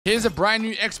Here's a brand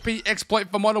new XP exploit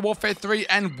for Modern Warfare 3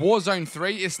 and Warzone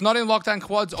 3. It's not in lockdown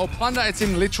quads or plunder, it's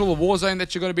in literal Warzone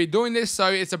that you're going to be doing this, so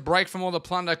it's a break from all the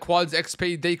plunder, quads,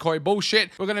 XP, decoy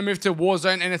bullshit. We're going to move to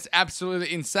Warzone and it's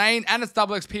absolutely insane, and it's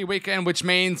double XP weekend, which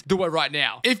means do it right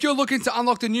now. If you're looking to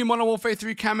unlock the new Modern Warfare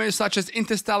 3 camos such as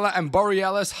Interstellar and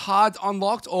Borealis hard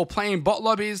unlocked, or playing bot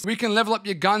lobbies, we can level up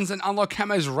your guns and unlock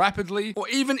camos rapidly, or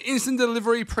even instant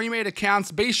delivery pre-made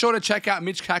accounts, be sure to check out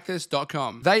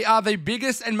MitchCactus.com. They are the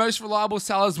biggest and most reliable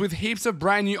sellers with heaps of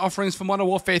brand new offerings for Modern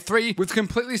Warfare 3 with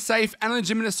completely safe and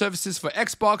legitimate services for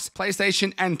Xbox,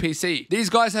 PlayStation, and PC. These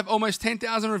guys have almost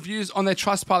 10,000 reviews on their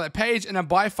Trustpilot page and are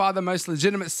by far the most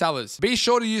legitimate sellers. Be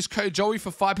sure to use code Joey for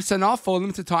 5% off for a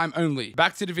limited time only.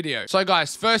 Back to the video. So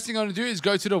guys, first thing I'm going to do is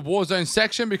go to the Warzone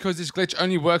section because this glitch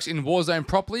only works in Warzone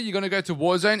properly. You're going to go to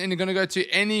Warzone and you're going to go to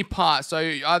any part. So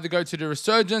you either go to the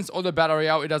Resurgence or the Battle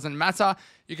Royale, it doesn't matter.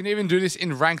 You can even do this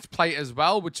in ranked play as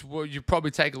well, which will you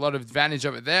probably take a lot of advantage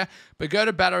of it there. But go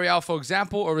to Battle Royale, for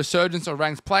example, or Resurgence or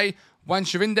ranked play.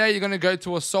 Once you're in there, you're going to go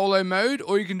to a solo mode,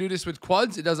 or you can do this with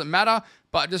quads. It doesn't matter.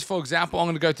 But just for example, I'm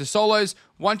going to go to solos.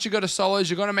 Once you go to solos,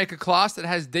 you're going to make a class that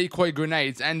has decoy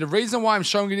grenades. And the reason why I'm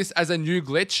showing you this as a new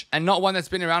glitch and not one that's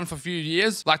been around for a few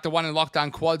years, like the one in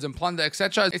lockdown quads and plunder,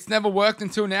 etc. It's never worked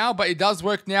until now, but it does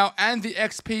work now. And the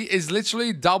XP is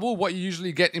literally double what you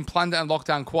usually get in plunder and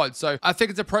lockdown quads. So I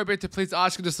think it's appropriate to please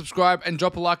ask you to subscribe and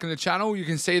drop a like on the channel. You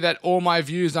can see that all my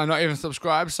views are not even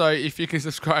subscribed. So if you can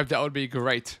subscribe, that would be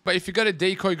great. But if you go to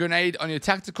decoy grenade on your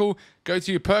tactical, go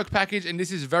to your perk package, and this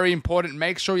is very important.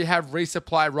 Make sure you have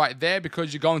resupply right there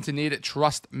because you're going to need it,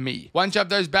 trust me. Once you have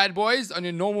those bad boys on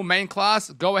your normal main class,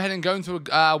 go ahead and go into a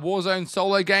Warzone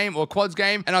solo game or quads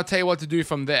game, and I'll tell you what to do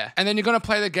from there. And then you're going to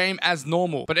play the game as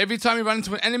normal. But every time you run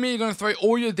into an enemy, you're going to throw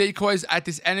all your decoys at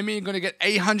this enemy. You're going to get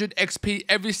 800 XP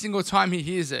every single time he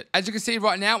hears it. As you can see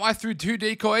right now, I threw 2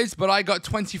 decoys, but I got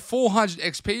 2400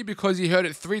 XP because he heard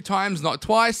it 3 times, not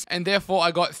twice, and therefore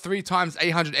I got 3 times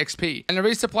 800 XP. And the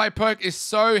resupply perk is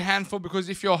so handful because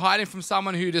if you're hiding from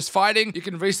someone who just fighting, you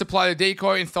can resupply the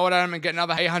decoy and throw it at them and get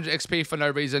another 800 XP for no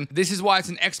reason. This is why it's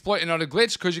an exploit and not a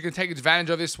glitch, because you can take advantage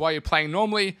of this while you're playing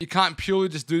normally. You can't purely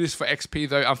just do this for XP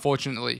though, unfortunately.